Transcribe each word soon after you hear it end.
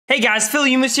Hey guys, Phil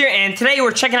Youmuus here, and today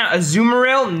we're checking out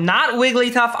Azumarill, not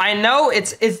Wigglytuff. I know it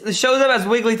shows up as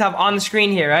Wigglytuff on the screen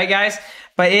here, right guys?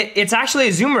 But it's actually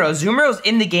Azumarill. Azumarill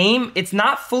in the game. It's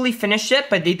not fully finished yet,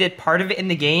 but they did part of it in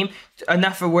the game,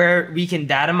 enough for where we can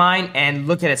data mine and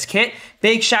look at its kit.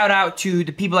 Big shout out to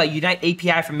the people at Unite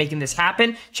API for making this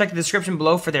happen. Check the description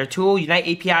below for their tool. Unite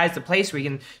API is the place where you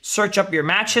can search up your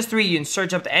match history, you can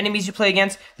search up the enemies you play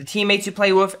against, the teammates you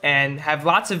play with, and have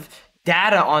lots of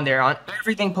data on there on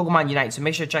everything Pokemon Unite, so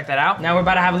make sure to check that out. Now we're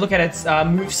about to have a look at its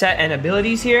moveset and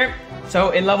abilities here. So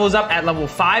it levels up at level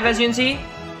 5, as you can see.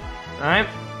 Alright,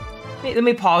 let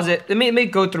me pause it. Let me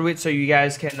go through it so you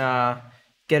guys can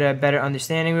get a better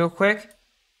understanding real quick.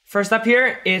 First up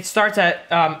here, it starts at,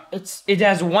 it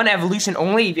has one evolution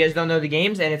only, if you guys don't know the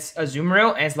games, and it's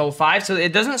Azumarill, and it's level 5, so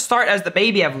it doesn't start as the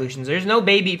baby evolutions. There's no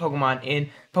baby Pokemon in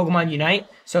Pokemon Unite,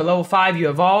 so level 5 you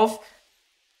evolve.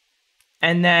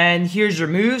 And then here's your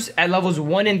moves. At levels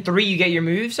 1 and 3, you get your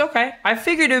moves. Okay, I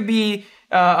figured it would be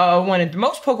 1 and 3.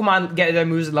 Most Pokemon get their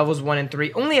moves at levels 1 and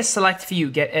 3. Only a select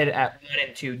few get it at 1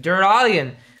 and 2.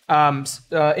 Duralion,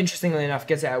 interestingly enough,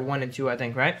 gets it at 1 and 2, I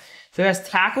think, right? So that's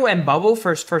Tackle and Bubble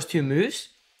first 2 moves.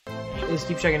 Let's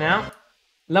keep checking out.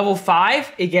 Level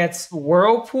 5, it gets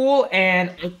Whirlpool, and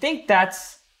I think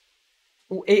that's...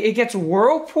 It gets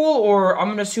Whirlpool, or I'm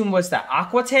going to assume what's that?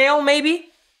 Aqua Tail, maybe?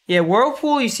 Yeah,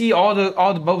 Whirlpool, you see all the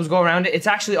bubbles go around it. It's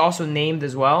actually also named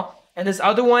as well. And this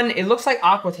other one, it looks like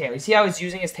Aqua Tail. You see how it's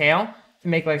using his tail to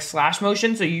make like slash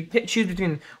motion? So you choose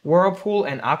between Whirlpool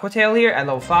and Aqua Tail here at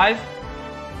level 5.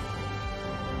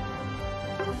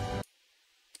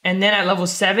 And then at level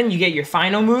 7, you get your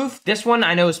final move. This one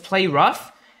I know is Play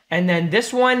Rough. And then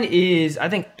this one is, I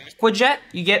think, Aqua Jet.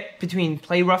 You get between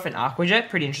Play Rough and Aqua Jet.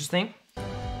 Pretty interesting.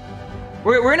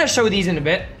 We're going to show these in a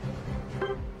bit.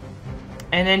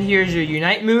 And then here's your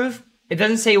Unite move. It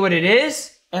doesn't say what it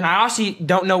is, and I actually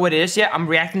don't know what it is yet. I'm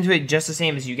reacting to it just the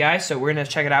same as you guys, so we're going to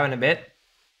check it out in a bit.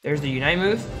 There's the Unite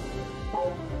move.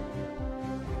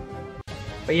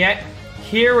 But yeah,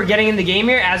 here we're getting in the game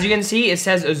here. As you can see, it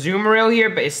says Azumarill here,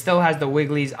 but it still has the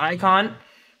Wiggly's icon.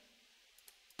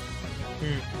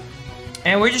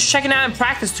 And we're just checking out in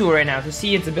practice tool right now to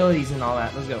see its abilities and all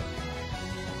that. Let's go.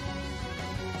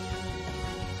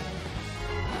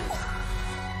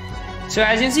 So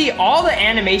as you can see, all the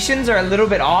animations are a little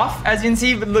bit off, as you can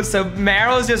see, but look, so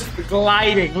Marrow's just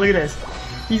gliding. Look at this.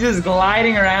 He's just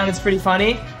gliding around. It's pretty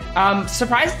funny.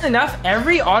 Surprisingly enough,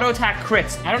 every auto attack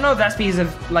crits. I don't know if that's because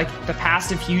of like the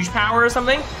passive huge power or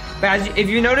something, but if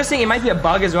you're noticing, it might be a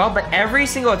bug as well, but every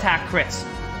single attack crits.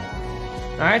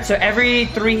 Alright, so every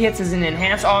 3 hits is an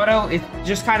enhanced auto. It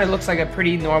just kind of looks like a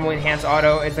pretty normal enhanced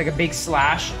auto. It's like a big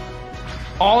slash.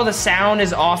 All the sound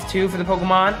is off too for the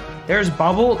Pokemon. There's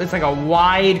Bubble. It's like a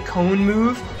wide cone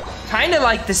move. Kind of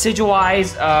like the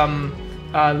Sigilwise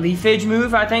Leafage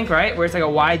move, I think, right? Where it's like a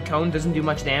wide cone, doesn't do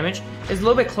much damage. It's a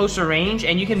little bit closer range,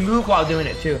 and you can move while doing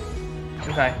it too.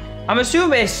 Okay. I'm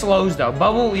assuming it slows though.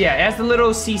 Bubble, yeah, it has the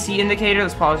little CC indicator.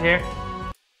 Let's pause here.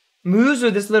 Moves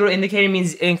with this little indicator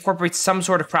means it incorporates some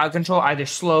sort of crowd control, either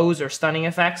slows or stunning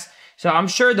effects. So I'm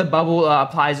sure the Bubble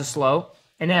applies a slow.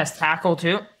 And it has Tackle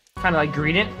too. Kind of like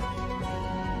Greedent.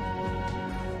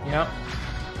 Yep.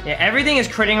 Yeah, everything is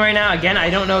critting right now. Again, I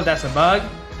don't know if that's a bug.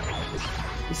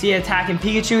 You see it attacking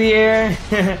Pikachu here.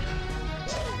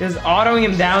 Just autoing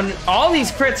him down. All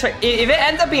these crits, if it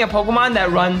ends up being a Pokemon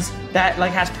that runs, that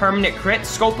like has permanent crit,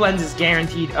 Scope Lens is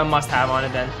guaranteed a must-have on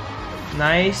it then.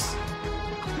 Nice.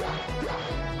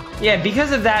 Yeah,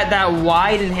 because of that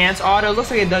wide enhanced auto, it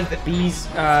looks like it does the bees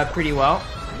pretty well.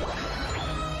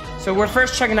 So we're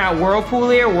first checking out Whirlpool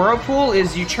here. Whirlpool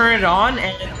is you turn it on,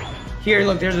 and here,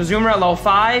 look, there's a Azumarill at level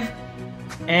 5,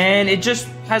 and it just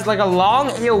has like a long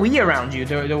AoE around you,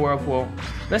 the Whirlpool.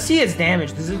 Let's see its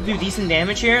damage. Does it do decent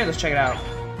damage here? Let's check it out.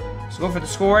 Let's go for the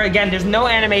score. Again, there's no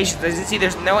animations. As you see,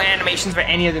 there's no animations for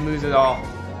any of the moves at all.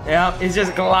 Yeah, it's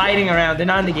just gliding around. They're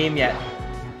not in the game yet.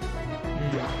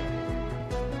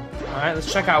 Alright,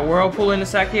 let's check out Whirlpool in a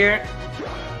sec here.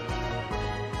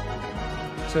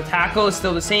 So Tackle is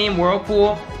still the same.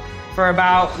 Whirlpool for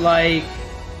about like...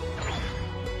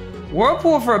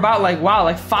 wow,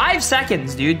 like 5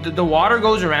 seconds, dude. The water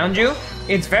goes around you.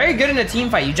 It's very good in a team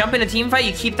fight. You jump in a team fight,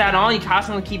 you keep that on, you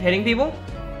constantly keep hitting people.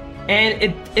 And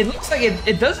it looks like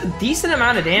it does a decent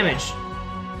amount of damage.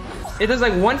 It does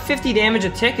like 150 damage a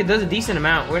tick. It does a decent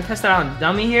amount. We're gonna test it out on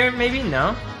dummy here, maybe?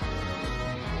 No.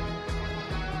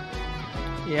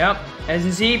 Yep. As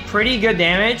you see, pretty good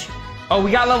damage. Oh, we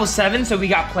got level 7, so we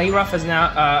got Play Rough as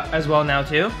well now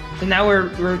too. So now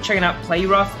we're checking out Play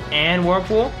Rough and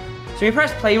Whirlpool. So we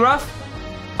press Play Rough.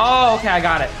 Oh, okay, I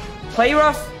got it. Play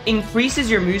Rough increases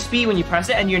your move speed when you press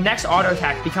it, and your next auto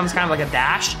attack becomes kind of like a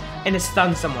dash, and it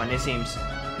stuns someone, it seems.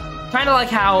 Kind of like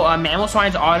how Mammal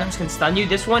Swine's autos can stun you.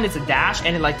 This one, it's a dash,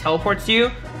 and it like teleports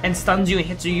you, and stuns you and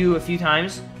hits you a few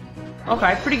times.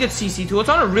 Okay, pretty good CC tool. It's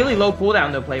on a really low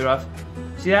cooldown though, Play Rough.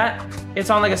 See that? It's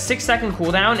on like a 6-second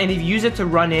cooldown, and if you use it to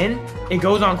run in, it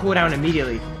goes on cooldown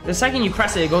immediately. The second you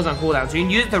press it, it goes on cooldown. So you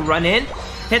can use it to run in,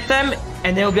 hit them,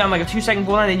 and they'll be on like a 2-second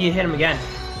cooldown, and then you hit them again.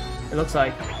 It looks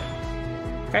like.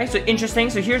 Okay, so interesting.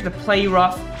 So here's the Play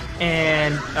Rough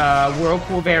and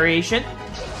Whirlpool variation.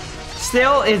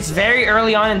 Still, it's very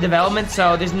early on in development,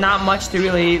 so there's not much to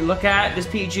really look at. This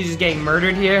Pikachu's just getting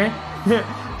murdered here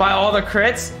by all the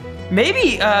crits.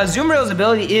 Maybe Azumarill's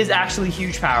ability is actually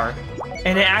huge power,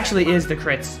 and it actually is the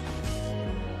crits.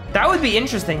 That would be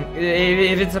interesting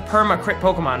if it's a perma crit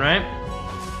Pokemon, right?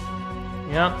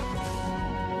 Yeah.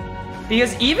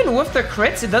 Because even with the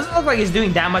crits, it doesn't look like it's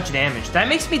doing that much damage. That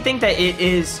makes me think that it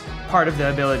is part of the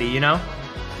ability, you know?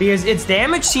 Because its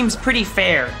damage seems pretty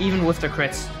fair, even with the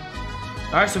crits.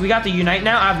 Alright, so we got the Unite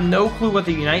now. I have no clue what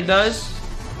the Unite does.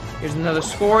 Here's another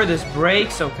score. This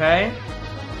breaks, okay.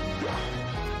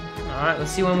 Alright,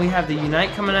 let's see when we have the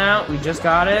Unite coming out. We just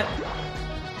got it.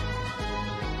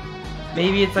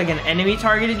 Maybe it's like an enemy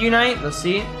targeted Unite. Let's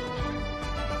see.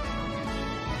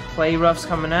 Play Rough's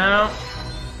coming out.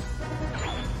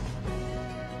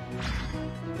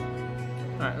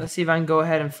 Alright, let's see if I can go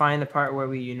ahead and find the part where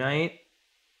we unite.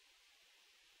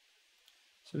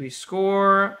 So we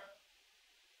score.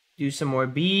 Do some more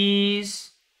Bs.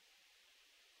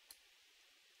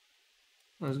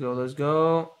 Let's go, let's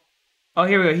go. Oh,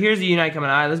 here we go. Here's the Unite coming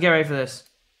out. Alright, let's get ready for this.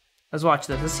 Let's watch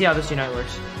this. Let's see how this Unite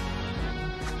works.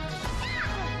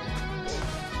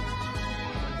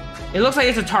 It looks like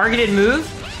it's a targeted move.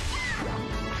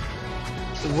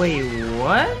 Wait,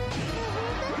 what?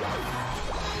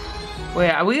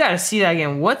 Wait, we gotta see that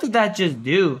again. What did that just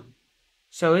do?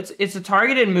 So it's a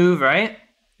targeted move, right?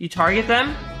 You target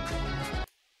them,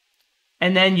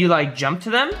 and then you like jump to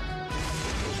them.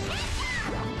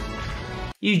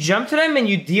 You jump to them and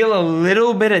you deal a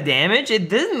little bit of damage. It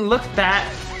doesn't look that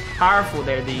powerful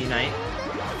there, the Unite.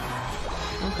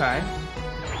 Okay.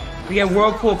 We get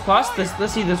Whirlpool Plus.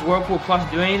 Let's see, does Whirlpool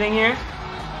Plus do anything here?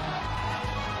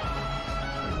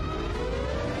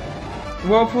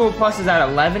 Whirlpool Plus is at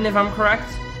 11, if I'm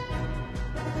correct.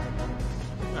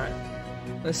 Alright.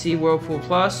 Let's see Whirlpool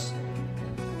Plus.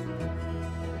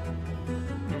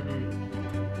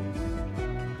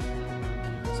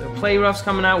 So Play Rough's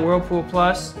coming out, Whirlpool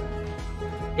Plus.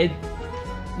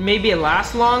 Maybe it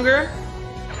lasts longer.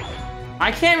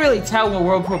 I can't really tell what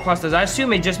Whirlpool Plus does. I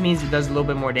assume it just means it does a little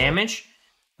bit more damage.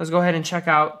 Let's go ahead and check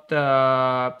out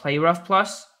the Play Rough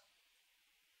Plus.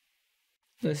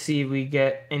 Let's see if we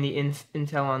get any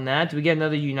intel on that. Do we get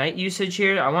another Unite usage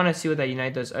here? I want to see what that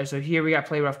Unite does. Alright, so here we got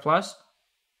Play Rough Plus.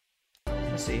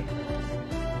 Let's see.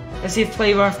 Let's see if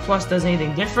Play Rough Plus does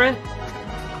anything different.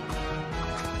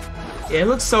 Yeah, it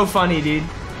looks so funny, dude.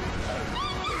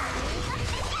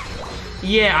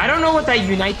 Yeah, I don't know what that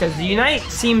Unite does. The Unite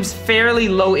seems fairly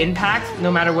low impact,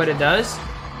 no matter what it does.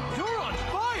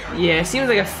 Yeah, it seems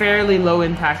like a fairly low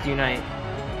impact Unite.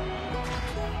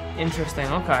 Interesting,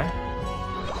 okay.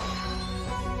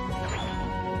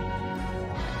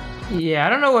 Yeah, I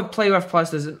don't know what Play Rough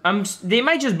Plus does. They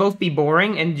might just both be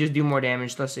boring and just do more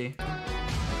damage. Let's see.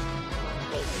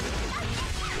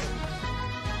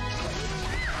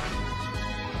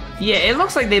 Yeah, it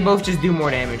looks like they both just do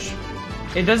more damage.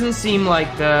 It doesn't seem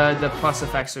like the plus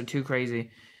effects are too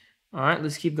crazy. Alright,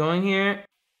 let's keep going here.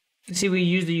 Let's see if we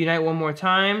use the Unite one more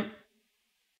time.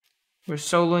 We're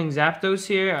soloing Zapdos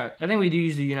here. I think we do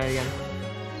use the Unite again.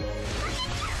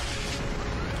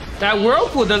 That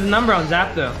Whirlpool does a number on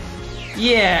Zapdos.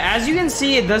 Yeah, as you can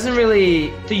see, it doesn't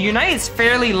really... The Unite is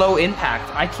fairly low impact.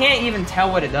 I can't even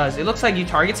tell what it does. It looks like you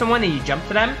target someone and you jump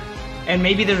to them, and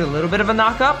maybe there's a little bit of a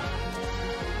knock-up.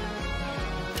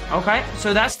 Okay,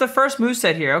 so that's the first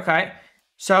moveset here, okay.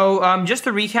 So, just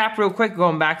to recap real quick,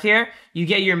 going back here, you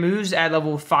get your moves at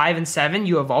level 5 and 7.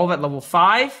 You evolve at level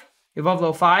 5. You evolve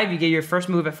level 5, you get your first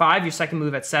move at 5, your second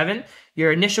move at 7.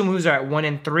 Your initial moves are at 1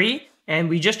 and 3. And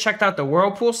we just checked out the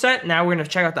Whirlpool set. Now we're going to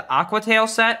check out the Aqua Tail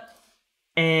set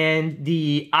and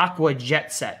the Aqua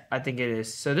Jet set, I think it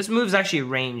is. So this move is actually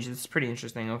ranged. It's pretty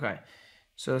interesting. Okay.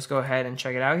 So let's go ahead and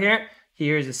check it out here.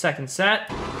 Here's the second set.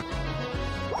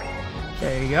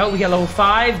 There you go. We get level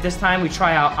 5. This time we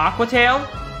try out Aqua Tail.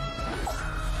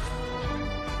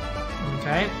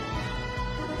 Okay.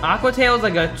 Aqua Tail is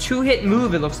like a 2-hit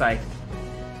move, it looks like.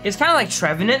 It's kind of like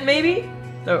Trevenant, maybe?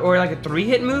 Or like a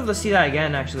 3-hit move. Let's see that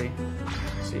again, actually.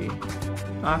 Let's see.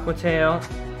 Aqua Tail.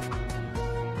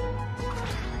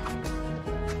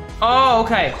 Oh,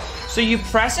 okay. So you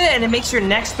press it and it makes your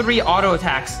next 3 auto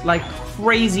attacks like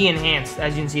crazy enhanced,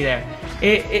 as you can see there.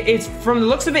 It's from the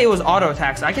looks of it, it was auto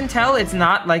attacks. I can tell it's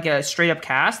not like a straight up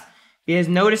cast because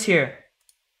notice here.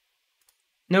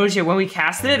 Notice here when we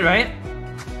casted it, right?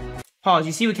 Pause.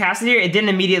 You see we casted here, it didn't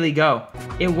immediately go.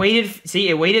 It waited, see,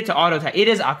 it waited to auto attack. It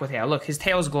is Aqua Tail. Look, his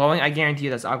tail is glowing. I guarantee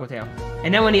you that's Aqua Tail.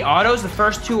 And then when he autos, the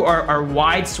first 2 are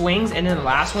wide swings, and then the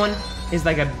last one is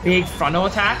like a big frontal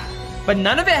attack. But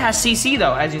none of it has CC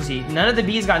though, as you can see. None of the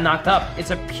bees got knocked up.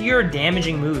 It's a pure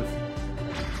damaging move.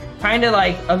 Kind of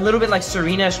like, a little bit like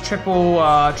Serena's triple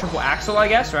axle, I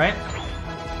guess, right?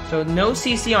 So no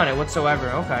CC on it whatsoever,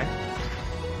 okay.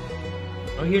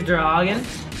 Oh, here's Dragon.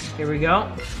 Here we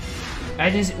go.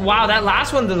 Wow, that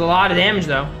last one does a lot of damage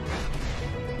though.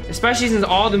 Especially since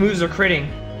all the moves are critting.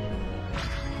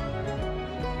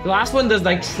 The last one does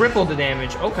like triple the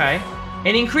damage, okay.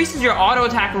 It increases your auto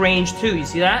attack range too, you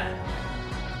see that?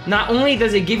 Not only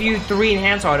does it give you 3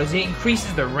 enhanced autos, it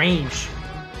increases the range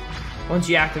once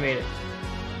you activate it.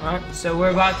 Alright, so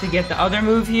we're about to get the other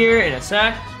move here in a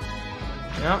sec.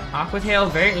 Yep, Aqua Tail,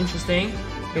 very interesting.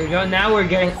 Here we go, now we're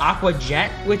getting Aqua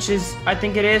Jet, which is, I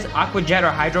think it is, Aqua Jet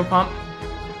or Hydro Pump.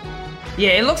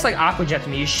 Yeah, it looks like Aqua Jet to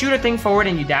me. You shoot a thing forward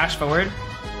and you dash forward.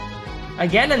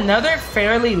 Again, another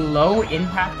fairly low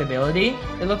impact ability,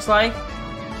 it looks like.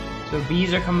 So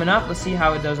bees are coming up. Let's see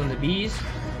how it does on the bees.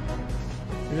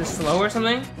 Is it slow or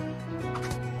something?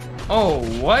 Oh,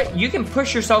 what? You can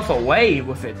push yourself away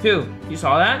with it too. You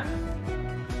saw that?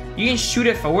 You can shoot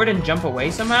it forward and jump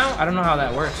away somehow? I don't know how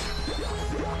that works.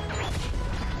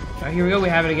 Alright, here we go. We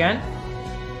have it again.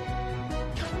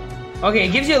 Okay,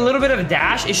 it gives you a little bit of a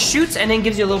dash. It shoots and then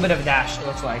gives you a little bit of a dash, it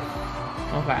looks like.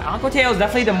 Okay, Aqua Tail is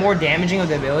definitely the more damaging of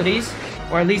the abilities,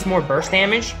 or at least more burst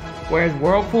damage, whereas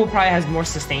Whirlpool probably has more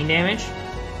sustained damage.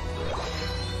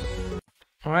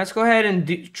 Alright, let's go ahead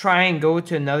and try and go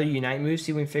to another Unite move,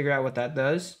 see if we can figure out what that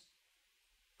does.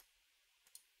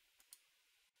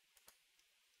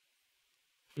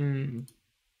 Here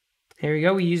we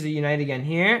go, we use the Unite again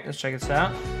here. Let's check this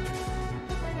out.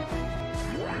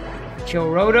 Kill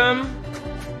Rotom.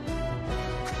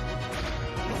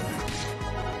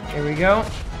 Here we go.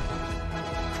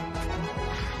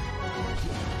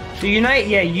 So Unite,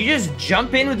 yeah, you just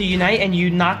jump in with the Unite and you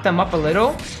knock them up a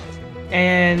little.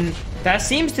 And that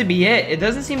seems to be it. It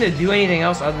doesn't seem to do anything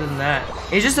else other than that.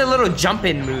 It's just a little jump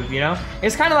in move, you know?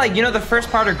 It's kind of like, you know, the first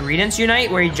part of Greedent's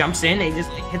Unite where he jumps in and he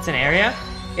just hits an area.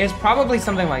 It's probably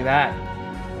something like that.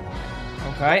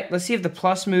 Okay, let's see if the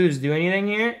plus moves do anything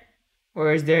here.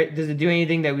 Or does it do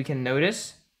anything that we can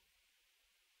notice?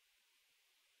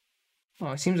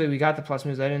 Oh, it seems like we got the plus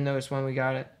moves. I didn't notice when we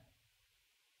got it.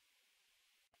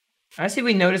 Let's see if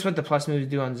we notice what the plus moves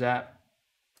do on Zap.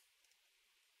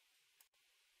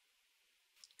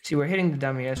 See, we're hitting the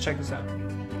dummy. Let's check this out.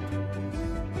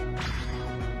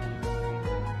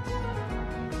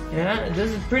 Yeah, it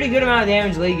does a pretty good amount of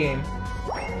damage late game.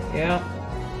 Yeah.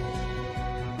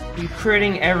 You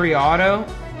critting every auto.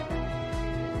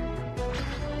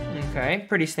 Okay,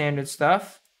 pretty standard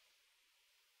stuff.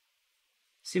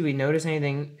 See if we notice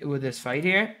anything with this fight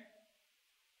here.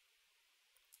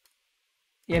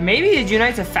 Yeah, maybe the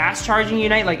Unite's a fast charging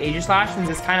Unite like Aegislash since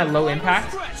it's kind of low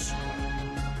impact.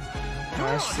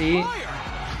 Let's see.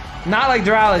 Not like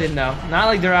Duraludon though. Not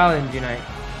like Duraludon Unite.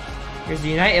 Here's the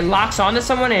Unite. It locks onto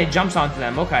someone and it jumps onto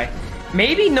them. Okay.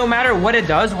 Maybe no matter what it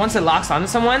does, once it locks onto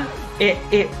someone,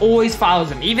 it always follows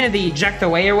them. Even if they eject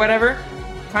away or whatever.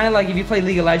 Kind of like if you play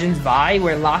League of Legends Vi,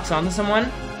 where it locks onto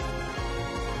someone.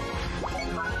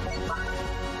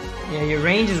 Yeah, your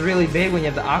range is really big when you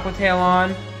have the Aqua Tail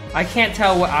on. I can't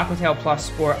tell what Aqua Tail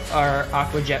Plus or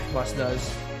Aqua Jet Plus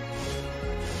does.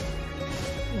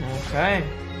 Okay.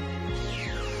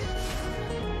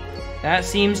 That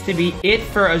seems to be it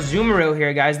for Azumarill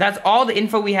here, guys. That's all the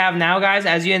info we have now, guys.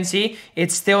 As you can see,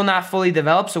 it's still not fully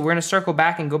developed, so we're going to circle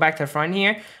back and go back to the front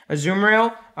here.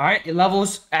 Azumarill, all right, it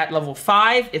levels at level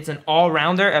 5. It's an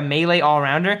all-rounder, a melee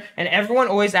all-rounder, and everyone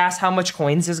always asks how much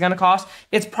coins it's going to cost.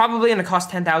 It's probably going to cost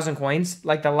 10,000 coins.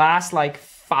 Like the last,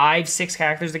 5-6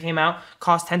 characters that came out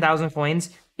cost 10,000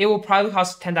 coins. It will probably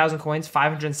cost 10,000 coins,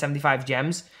 575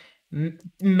 gems.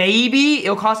 Maybe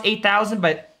it'll cost 8,000,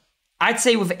 but I'd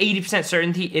say with 80%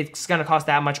 certainty, it's going to cost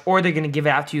that much, or they're going to give it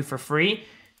out to you for free.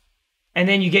 And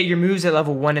then you get your moves at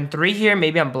level 1 and 3 here.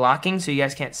 Maybe I'm blocking so you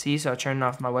guys can't see, so I'll turn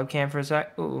off my webcam for a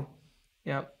sec. Ooh.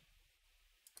 Yep.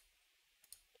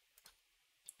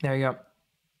 There we go.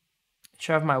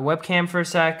 Shut off my webcam for a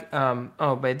sec.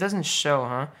 Oh, but it doesn't show,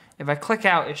 huh? If I click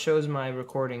out, it shows my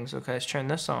recordings. Okay, let's turn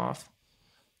this off.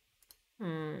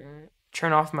 Turn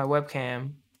off my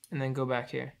webcam, and then go back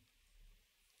here.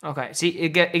 Okay, see, it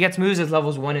gets moves as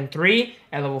levels 1 and 3.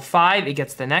 At level 5, it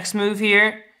gets the next move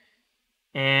here.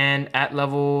 And at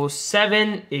level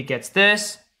 7, it gets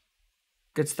this.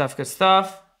 Good stuff, good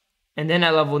stuff. And then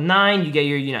at level 9, you get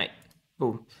your Unite.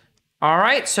 Boom. All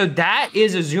right, so that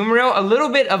is Azumarill. A little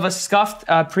bit of a scuffed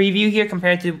preview here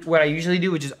compared to what I usually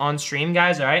do, which is on stream,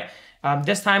 guys, all right?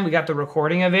 This time we got the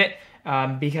recording of it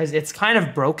because it's kind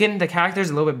of broken. The character's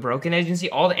a little bit broken, as you can see.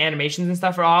 All the animations and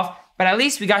stuff are off. But at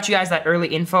least we got you guys that early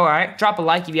info, all right? Drop a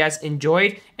like if you guys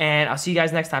enjoyed, and I'll see you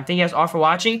guys next time. Thank you guys all for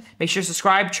watching. Make sure to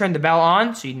subscribe, turn the bell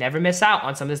on, so you never miss out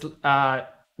on some of this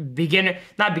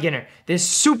this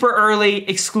super early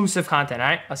exclusive content, all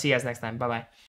right? I'll see you guys next time. Bye-bye.